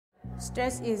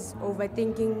Stress is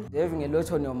overthinking. Having a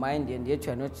lot on your mind and yet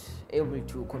you are not able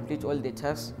to complete all the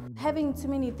tasks. Having too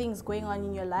many things going on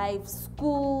in your life,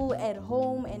 school, at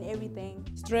home, and everything.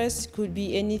 Stress could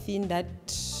be anything that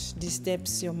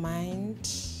disturbs your mind,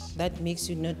 that makes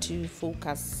you not to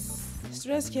focus.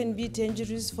 Stress can be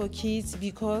dangerous for kids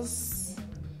because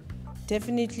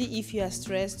definitely if you are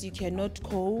stressed, you cannot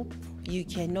cope, you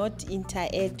cannot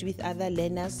interact with other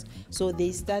learners, so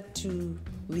they start to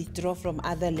withdraw from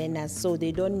other learners, so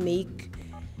they don't make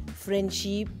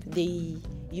friendship, they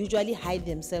usually hide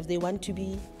themselves, they want to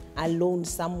be alone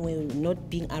somewhere, not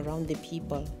being around the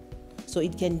people. So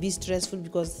it can be stressful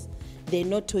because they're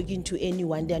not talking to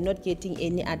anyone, they're not getting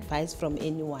any advice from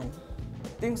anyone.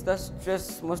 Things that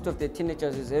stress most of the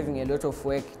teenagers is having a lot of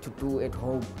work to do at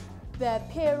home. Their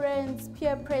parents,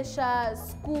 peer pressure,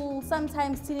 school,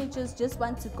 sometimes teenagers just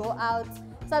want to go out,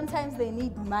 sometimes they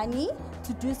need money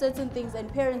to do certain things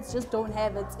and parents just don't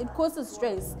have it. It causes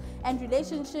stress. And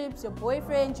relationships, your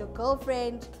boyfriend, your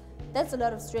girlfriend, that's a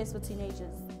lot of stress for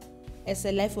teenagers. As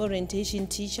a life orientation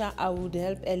teacher, I would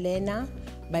help a learner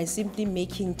by simply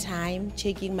making time,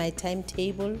 checking my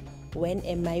timetable, when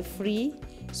am I free,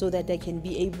 so that I can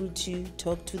be able to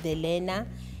talk to the learner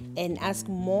and ask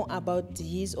more about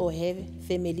his or her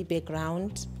family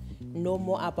background, know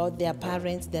more about their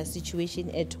parents, their situation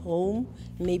at home,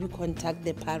 maybe contact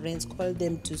the parents, call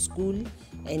them to school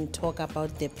and talk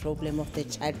about the problem of the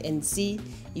child and see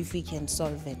if we can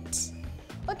solve it.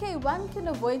 Okay, one can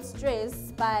avoid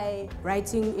stress by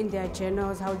Writing in their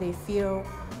journals how they feel,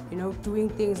 doing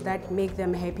things that make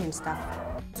them happy and stuff.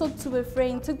 talk to a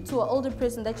friend, talk to an older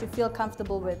person that you feel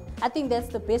comfortable with. I think that's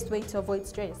the best way to avoid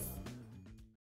stress.